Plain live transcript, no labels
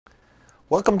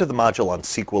Welcome to the module on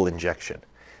SQL injection.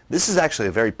 This is actually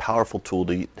a very powerful tool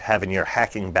to have in your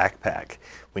hacking backpack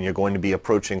when you're going to be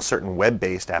approaching certain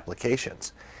web-based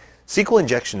applications. SQL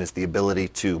injection is the ability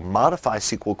to modify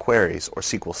SQL queries or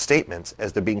SQL statements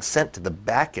as they're being sent to the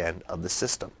back end of the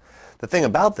system. The thing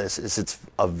about this is it's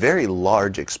a very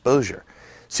large exposure.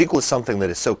 SQL is something that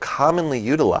is so commonly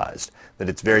utilized that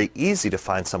it's very easy to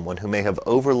find someone who may have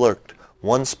overlooked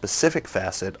one specific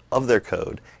facet of their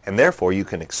code, and therefore you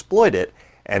can exploit it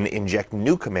and inject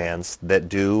new commands that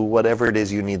do whatever it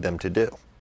is you need them to do.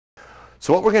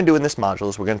 So what we're going to do in this module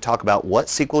is we're going to talk about what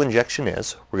SQL injection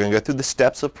is. We're going to go through the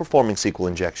steps of performing SQL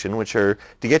injection, which are,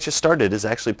 to get you started, is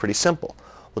actually pretty simple.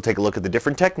 We'll take a look at the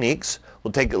different techniques.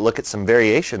 We'll take a look at some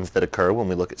variations that occur when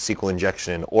we look at SQL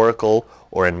injection in Oracle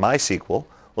or in MySQL.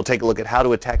 We'll take a look at how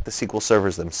to attack the SQL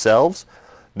servers themselves.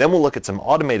 Then we'll look at some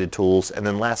automated tools, and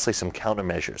then lastly some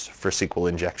countermeasures for SQL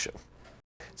injection.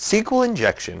 SQL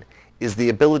injection is the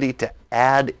ability to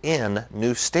add in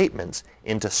new statements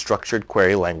into structured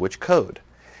query language code.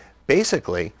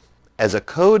 Basically, as a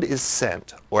code is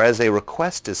sent, or as a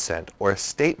request is sent, or a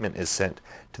statement is sent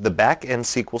to the back-end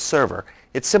SQL server,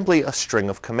 it's simply a string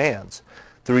of commands.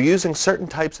 Through using certain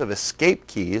types of escape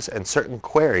keys and certain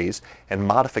queries and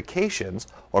modifications,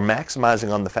 or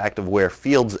maximizing on the fact of where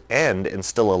fields end and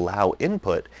still allow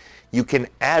input, you can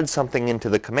add something into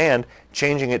the command,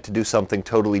 changing it to do something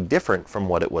totally different from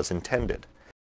what it was intended.